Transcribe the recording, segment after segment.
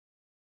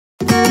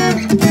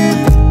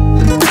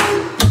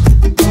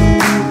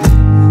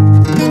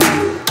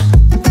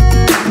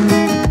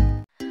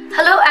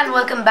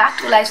Welcome back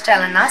to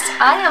Lifestyle and Us.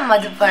 I am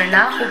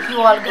Madhuparna. Hope you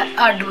all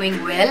are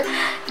doing well.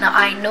 Now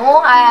I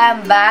know I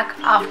am back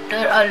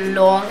after a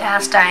long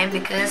ass time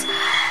because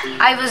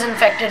I was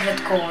infected with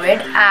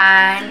COVID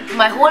and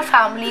my whole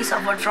family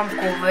suffered from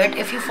COVID.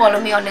 If you follow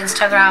me on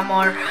Instagram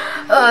or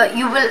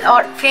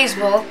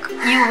Facebook,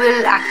 you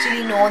will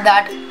actually know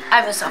that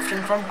I was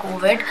suffering from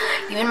COVID.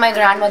 Even my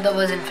grandmother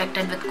was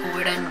infected with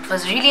COVID and it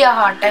was really a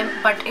hard time,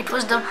 but it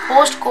was the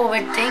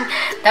post-COVID thing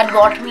that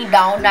got me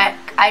down.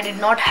 I did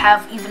not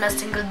have even a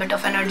single bit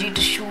of energy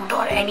to shoot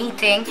or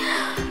anything.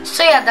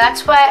 So yeah,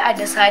 that's why I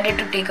decided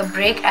to take a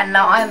break and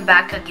now I'm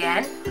back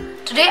again.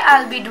 Today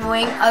I'll be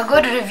doing a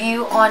good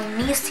review on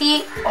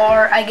Nicci,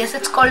 or I guess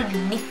it's called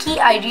Nicci.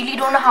 I really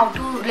don't know how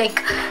to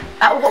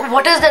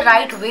what is the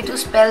right way to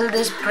spell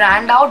this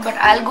brand out, but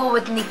I'll go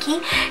with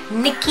Nicci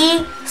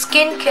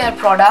skincare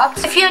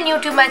products. If you're new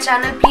to my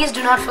channel, please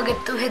do not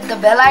forget to hit the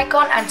bell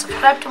icon and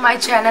subscribe to my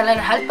channel and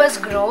help us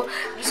grow.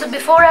 So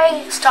before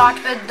I start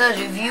with the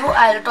review,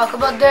 I'll talk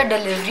about their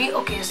delivery.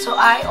 Okay, so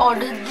I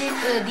ordered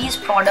these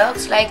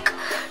products like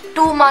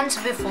 2 months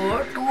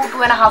before,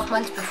 2.5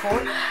 months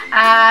before,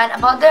 and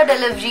about their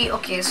delivery,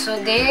 okay, so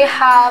they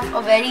have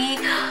a very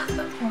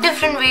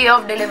different way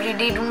of delivery.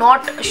 They do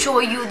not show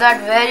you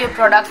that where your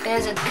product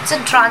is, it's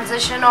in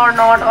transition or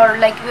not, or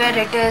like where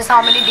it is,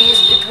 how many days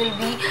it will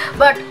be,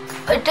 but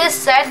it is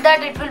said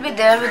that it will be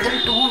there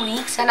within 2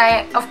 weeks, and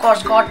I of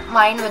course got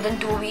mine within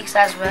 2 weeks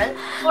as well.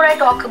 Before I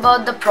talk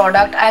about the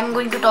product, I'm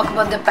going to talk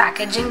about the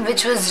packaging,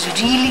 which was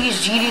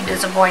really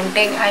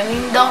disappointing. I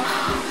mean, the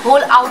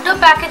whole outer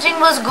packaging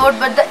was good,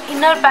 but the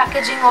inner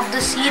packaging of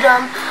the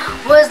serum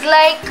was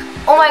like,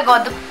 oh my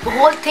god, the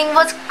whole thing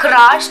was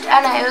crushed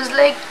and I was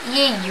like,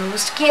 ye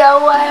used kiya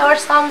hua hai or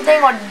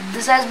something, or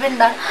this has been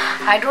done.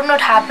 I don't know,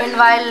 it happened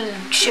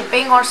while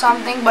shipping or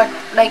something, but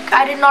like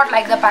I did not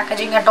like the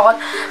packaging at all.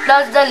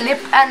 Plus the lip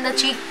and the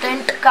cheek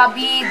tint ka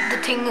bhi, the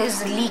thing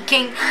is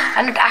leaking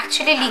and it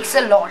actually leaks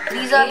a lot.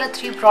 These are the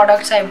 3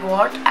 products I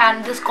bought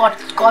and this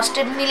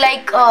costed me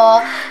like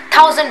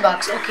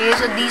 $1,000. Okay,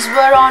 so these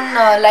were on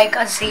like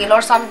a sale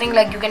or something,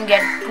 like you can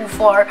get 2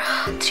 for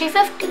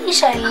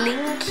 $350. I'll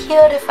link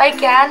here if I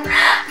can,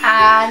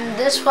 and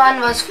this one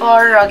was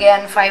for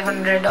again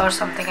 500 or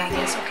something, I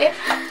guess. Okay,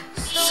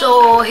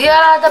 so here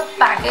are the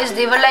package.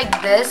 They were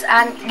like this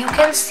and you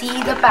can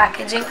see the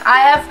packaging.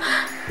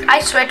 I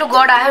swear to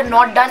god, I have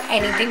not done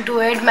anything to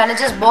it. मैंने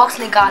just box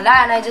निकाला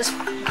and I just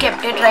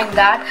kept it like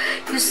that.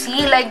 You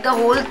see, like the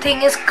whole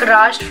thing is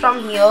crushed from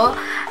here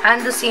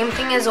and the same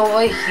thing is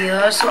over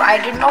here. So I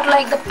did not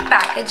like the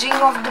packaging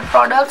of the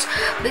products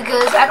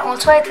because, and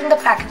also I think the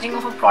packaging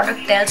of a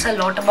product tells a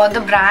lot about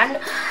the brand,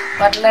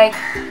 but like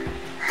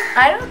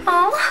I don't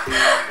know.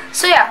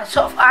 So yeah,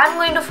 so I'm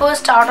going to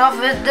first start off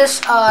with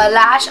this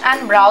lash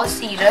and brow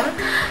serum.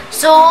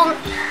 So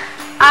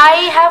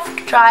I have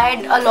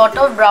tried a lot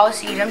of brow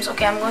serums.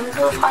 Okay, I'm going to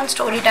do a fun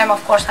story time.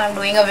 Of course, I'm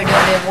doing a video.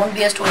 There won't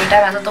be a story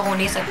time. ऐसा तो हो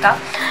नहीं सकता.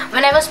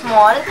 When I was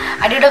small,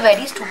 I did a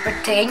very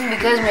stupid thing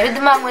because मेरे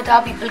दिमाग में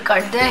था people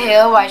cut their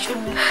hair. Why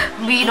should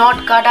we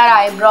not cut our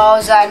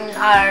eyebrows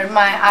and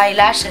my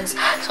eyelashes?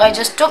 So I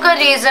just took a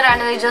razor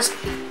and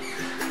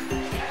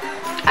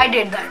I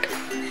did that.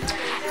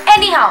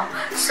 Anyhow,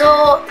 so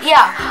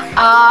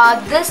yeah,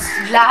 this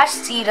lash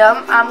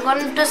serum, I'm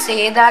going to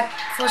say that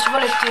first of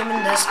all it came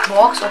in this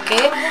box,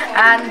 okay,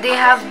 and they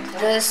have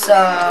this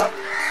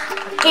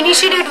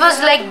initially it was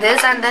like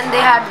this and then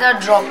they had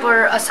the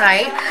dropper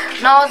aside.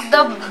 Now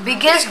the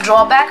biggest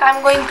drawback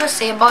I'm going to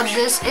say about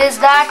this is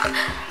that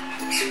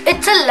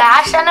it's a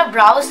lash and a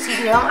brow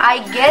serum. I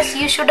guess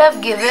you should have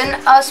given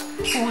a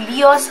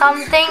spoolie or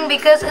something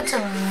because it's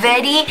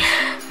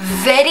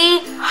very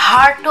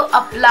hard to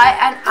apply,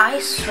 and I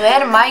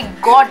swear, my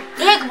god,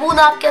 एक बूंद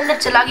आपके अंदर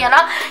चला गया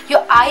ना,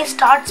 your eye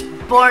starts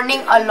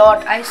burning a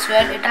lot. I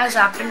swear it has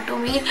happened to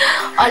me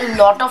a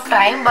lot of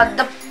time. But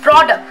the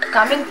product,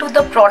 coming to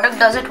the product,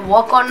 does it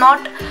work or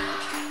not?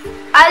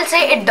 I'll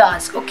say it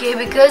does, okay,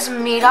 because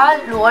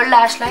मेरा lower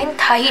lash line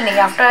था ही नहीं.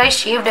 After I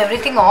shaved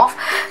everything off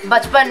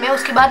बचपन में,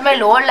 उसके बाद my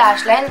lower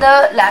lash line,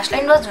 the lash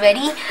line was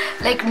very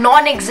like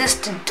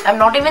non-existent. I'm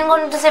not even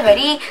going to say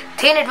very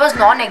thin, it was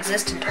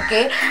non-existent,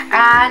 okay.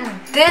 And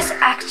this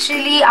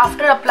actually,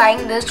 after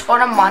applying this for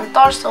a month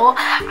or so,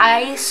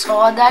 I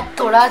saw that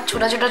थोड़ा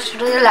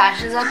छोटा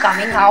lashes are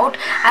coming out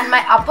and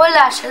my upper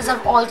lashes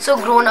have also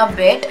grown a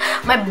bit.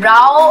 My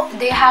brow,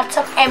 they had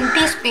some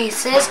empty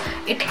spaces,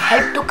 it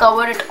helped to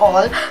cover it all.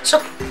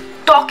 So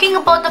talking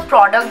about the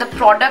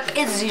product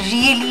is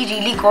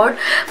really good,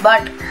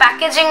 but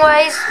packaging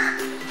wise,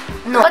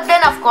 no. But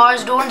then of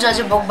course, don't judge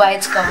a book by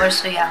its cover.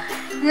 So yeah,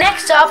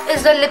 next up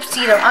is the lip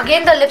serum.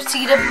 Again, the lip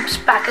serum's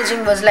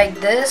packaging was like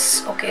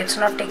this. Okay, it's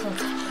not taking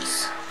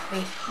focus.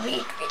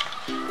 Wait.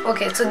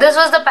 Okay, so this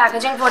was the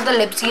packaging for the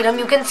lip serum.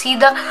 You can see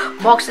the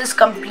box is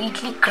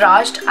completely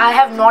crushed. I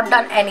have not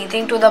done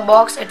anything to the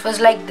box. It was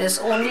like this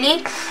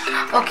only.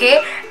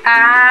 Okay,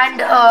 And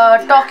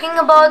talking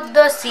about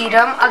the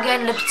serum,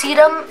 again lip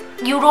serum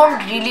you don't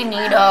really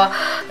need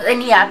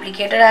any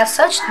applicator as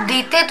such.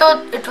 Dete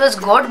to it was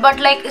good, but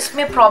like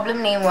isme problem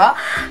nahi hua.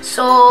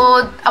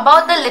 So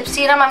about the lip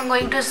serum I'm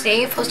going to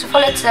say, first of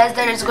all it says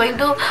that it's going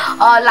to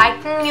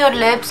lighten your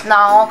lips.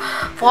 Now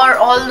for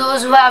all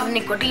those who have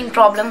nicotine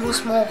problem, who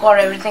smoke or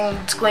everything,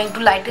 it's going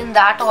to lighten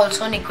that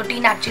also.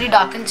 Nicotine actually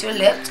darkens your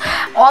lips.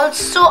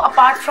 Also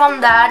apart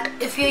from that,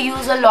 if you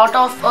use a lot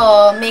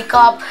of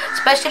makeup,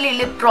 especially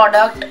lip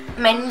product,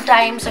 many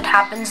times it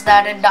happens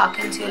that it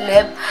darkens your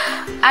lip.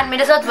 And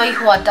मेरे साथ वही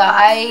हुआ था.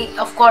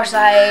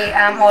 I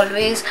am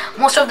always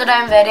most of the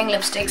time wearing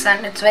lipsticks,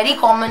 and it's very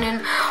common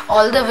in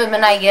all the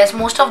women, I guess,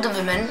 most of the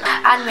women.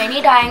 And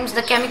many times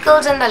the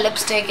chemicals in the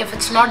lipstick, if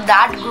it's not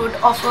that good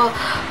of a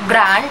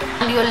brand,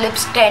 your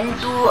lips tend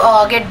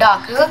to get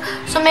darker.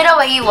 So मेरा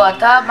वही हुआ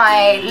था.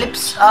 My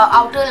lips,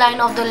 outer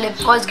line of the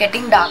lip was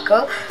getting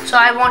darker, so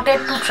I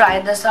wanted to try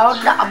this out.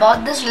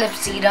 About this lip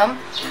serum,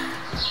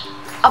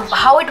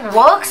 how it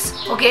works,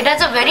 okay, it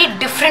has a very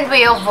different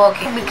way of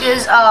working,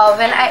 because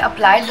when I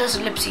applied this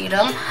lip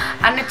serum,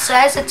 and it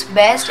says it's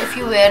best if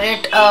you wear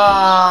it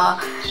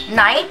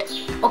night,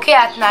 okay,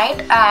 at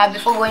night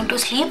before going to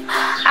sleep,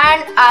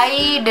 and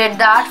I did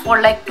that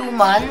for like 2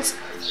 months.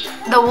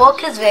 The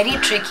work is very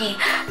tricky.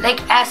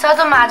 Like ऐसा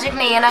तो magic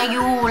नहीं है ना,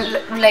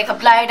 you like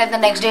apply it and the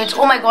next day it's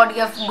oh my god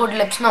you have good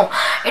lips. No,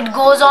 it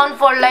goes on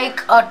for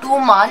like 2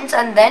 months,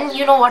 and then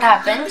you know what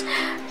happens.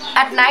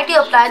 At night you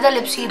apply the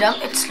lip serum,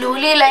 it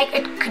slowly like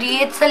it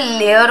creates a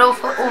layer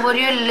of over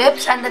your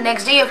lips, and the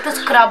next day you have to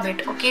scrub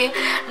it, okay,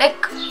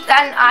 like,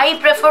 and I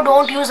prefer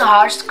don't use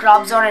harsh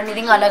scrubs or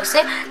anything alag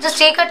se. Just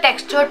take a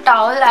textured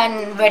towel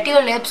and wet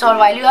your lips, or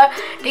while you are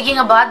taking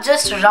a bath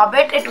just rub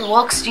it. It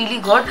works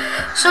really good.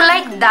 So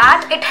like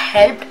that it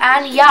helped,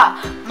 and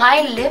yeah,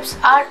 my lips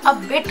are a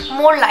bit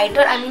more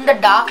lighter. I mean the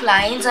dark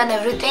lines and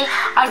everything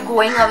are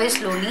going away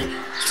slowly.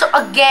 So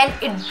again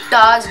it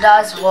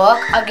does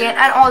work again,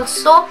 and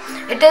also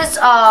it is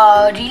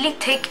really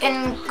thick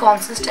in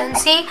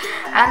consistency,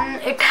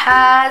 and it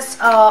has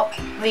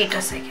wait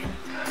a second,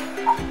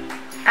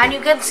 and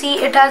you can see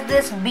it has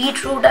this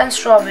beetroot and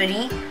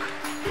strawberry.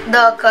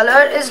 The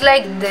color is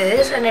like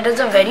this, and it is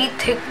a very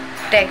thick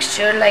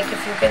texture. Like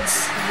if you can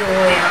see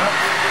over here,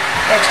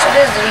 texture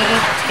is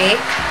really thick,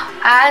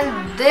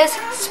 and this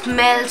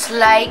smells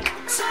like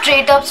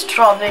straight up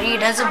strawberry.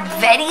 It has a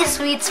very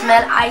sweet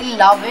smell. I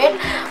love it.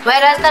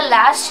 Whereas the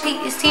last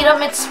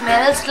serum, it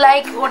smells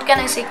like, what can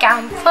I say,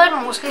 camphor,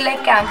 mostly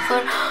like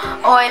camphor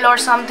oil or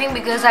something,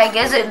 because I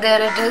guess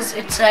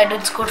it said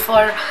it's good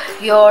for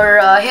your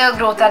hair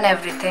growth and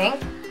everything.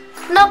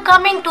 Now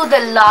coming to the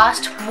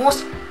last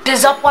most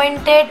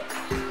disappointed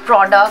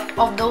product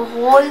of the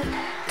whole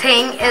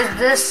thing is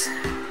this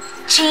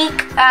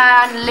cheek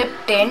and lip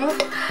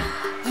tint.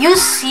 You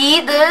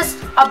see this,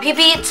 abhi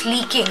bhi it's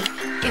leaking.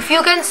 If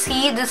you can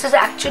see, this is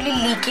actually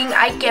leaking.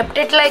 I kept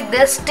it like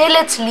this, still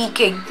it's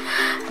leaking.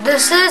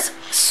 This is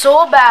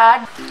so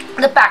bad.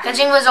 The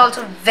packaging was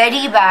also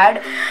very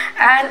bad,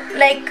 and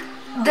like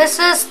this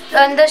is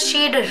in the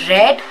shade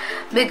red,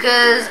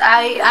 because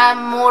I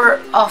am more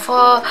of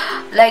a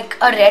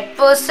red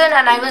person,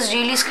 and I was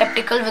really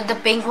skeptical with the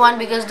pink one,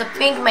 because the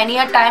pink many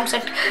a times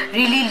it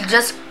really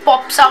just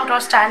pops out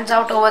or stands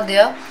out over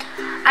there.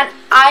 And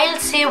I'll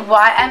say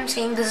why I'm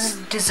saying this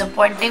is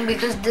disappointing,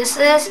 because this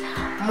is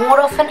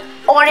more of an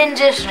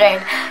orangish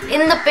red.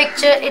 In the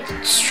picture it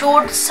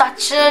showed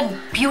such a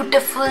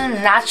beautiful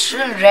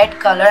natural red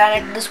color,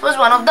 and this was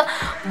one of the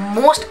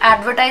most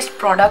advertised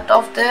product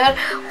of their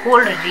whole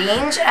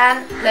range.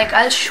 And like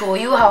I'll show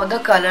you how the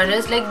color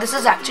is. Like this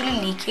is actually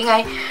leaking,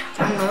 I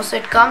don't know. So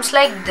it comes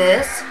like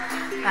this,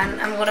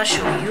 and I'm gonna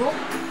show you.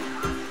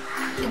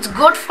 It's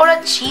good for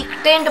a cheek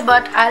tint,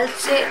 but I'll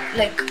say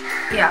like,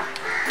 yeah,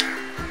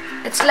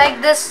 it's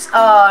like this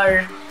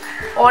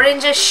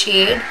orange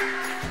shade.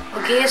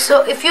 Okay,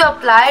 so if you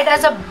apply it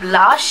as a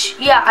blush,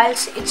 yeah, I'll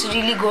say it's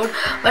really good,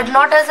 but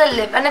not as a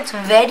lip. And it's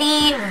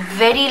very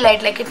very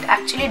light, like it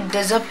actually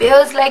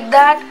disappears like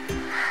that.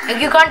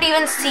 Like you can't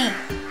even see,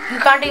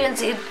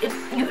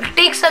 it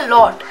takes a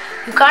lot.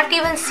 You can't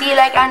even see,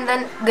 like, and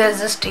then there's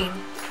a stain.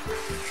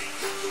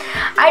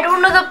 I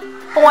don't know the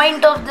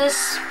point of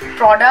this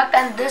product,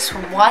 and this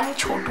one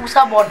chotu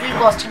sa bottle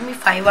costed me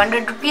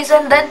 500 rupees,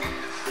 and then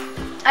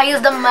I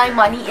use my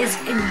money is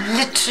in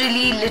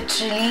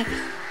literally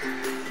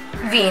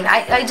vain.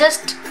 I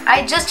just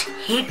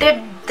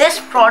hated this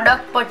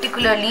product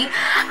particularly.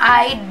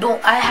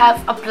 I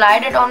have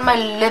applied it on my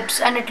lips,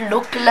 and it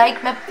looked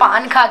like मैं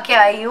पान खा के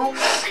आई हूँ,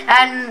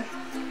 and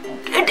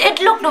it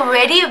looked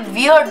very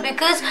weird,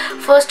 because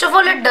first of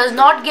all it does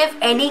not give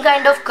any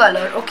kind of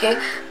color. Okay,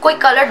 कोई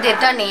color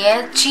देता नहीं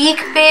है.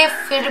 cheek पे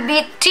फिर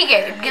भी ठीक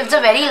है, it gives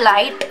a very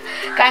light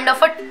kind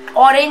of a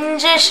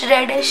orangish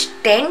reddish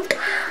tint,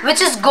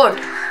 which is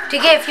good.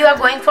 ठीक है, if you are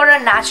going for a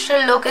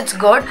natural look, it's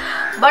good.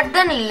 But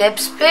then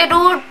lips पे,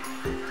 dude,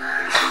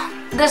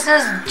 this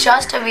is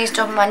just a waste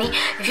of money.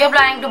 If you're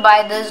planning to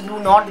buy this, do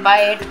not buy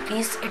it,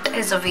 please. It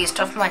is a waste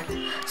of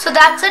money. So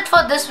that's it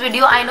for this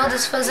video. I know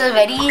this was a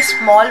very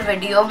small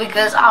video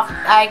because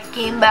I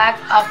came back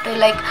after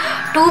like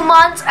 2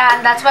 months,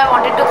 and that's why I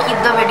wanted to keep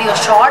the video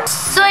short.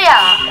 So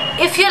yeah,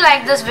 if you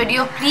like this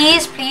video,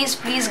 please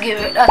give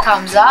it a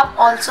thumbs up.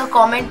 Also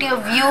comment your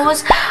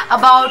views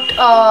about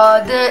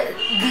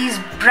these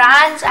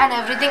brands and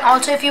everything.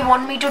 Also, if you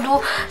want me to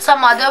do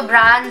some other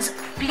brands,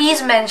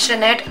 please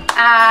mention it,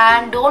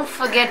 and don't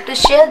forget to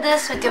share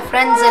this with your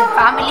friends and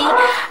family.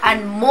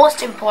 And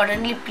most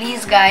importantly,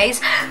 please guys,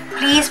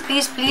 please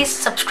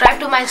subscribe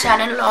to my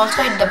channel, and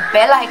also hit the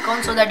bell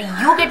icon so that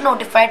you get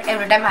notified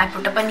every time I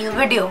put up a new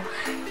video.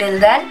 Till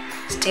then,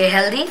 stay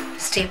healthy,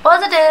 stay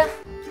positive.